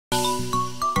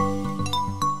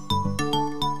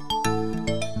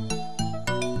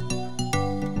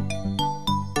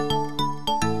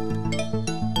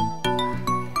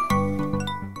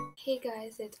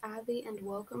it's Abby and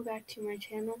welcome back to my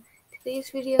channel. Today's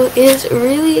video is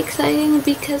really exciting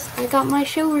because I got my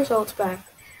show results back.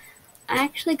 I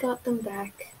actually got them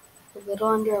back a little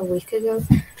under a week ago.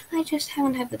 I just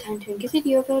haven't had the time to make a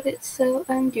video about it, so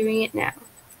I'm doing it now.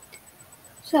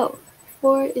 So,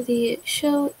 for the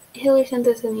show, Hillary sent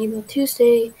us an email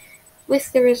Tuesday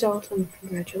with the results and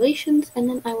congratulations, and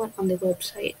then I went on the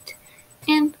website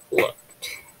and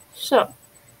looked. So,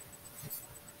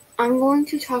 I'm going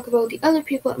to talk about the other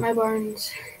people at my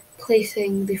barn's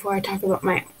placing before I talk about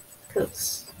mine,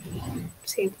 because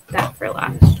save that for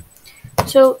last.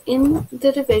 So in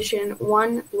the division,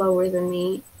 one lower than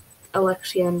me,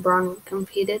 Alexia and Bronwyn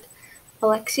competed.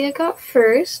 Alexia got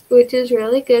first, which is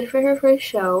really good for her first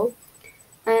show,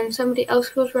 and somebody else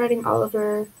who was riding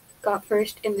Oliver got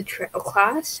first in the trail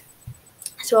class.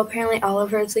 So apparently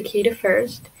Oliver is the key to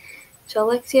first. So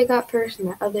Alexia got first, and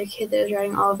the other kid that was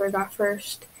riding Oliver got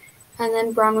first. And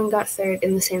then Bronwyn got third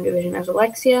in the same division as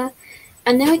Alexia.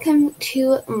 And then we come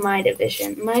to my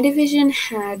division. My division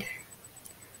had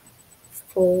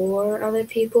 4 other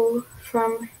people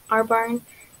from our barn,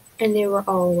 and they were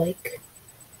all like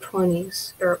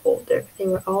 20s or older. They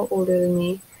were all older than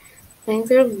me. I think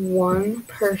there's one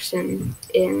person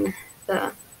in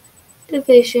the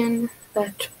division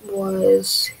that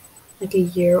was like a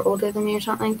year older than me or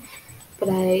something, but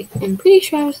I am pretty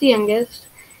sure I was the youngest.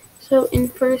 So in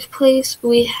first place,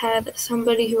 we had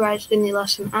somebody who rides in the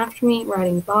lesson after me,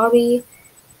 riding Bobby.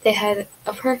 They had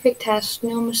a perfect test,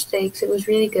 no mistakes. It was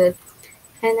really good.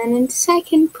 And then in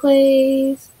second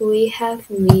place, we have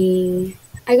me.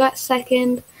 I got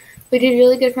second. We did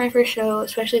really good for my first show,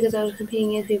 especially because I was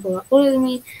competing against people a lot older than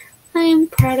me. I am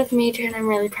proud of Major, and I'm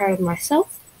really proud of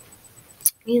myself.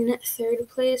 In third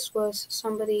place was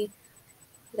somebody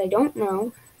that I don't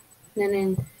know. And then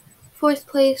in fourth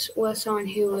place was someone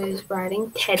who was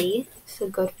riding Teddy, so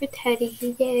good for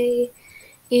Teddy, yay.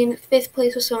 In fifth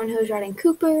place was someone who was riding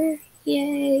Cooper,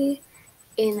 yay.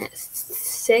 In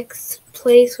sixth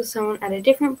place was someone at a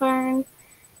different barn,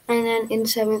 and then in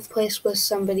seventh place was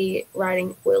somebody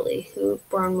riding Willie, who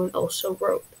Bronwyn also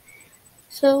rode.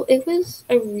 So it was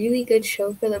a really good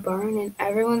show for the barn, and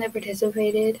everyone that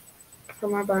participated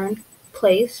from our barn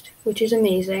placed, which is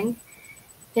amazing.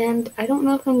 And I don't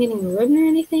know if I'm getting a ribbon or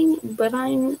anything, but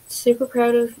I'm super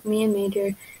proud of me and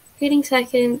Major getting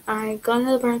second. I've gone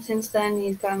to the barn since then.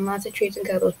 He's gotten lots of treats and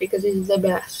cuddles because he's the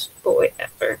best boy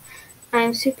ever.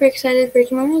 I'm super excited for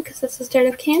tomorrow because that's the start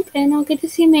of camp, and I'll get to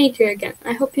see Major again.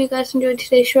 I hope you guys enjoyed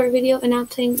today's short video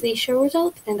announcing the show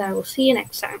results, and I will see you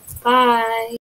next time. Bye!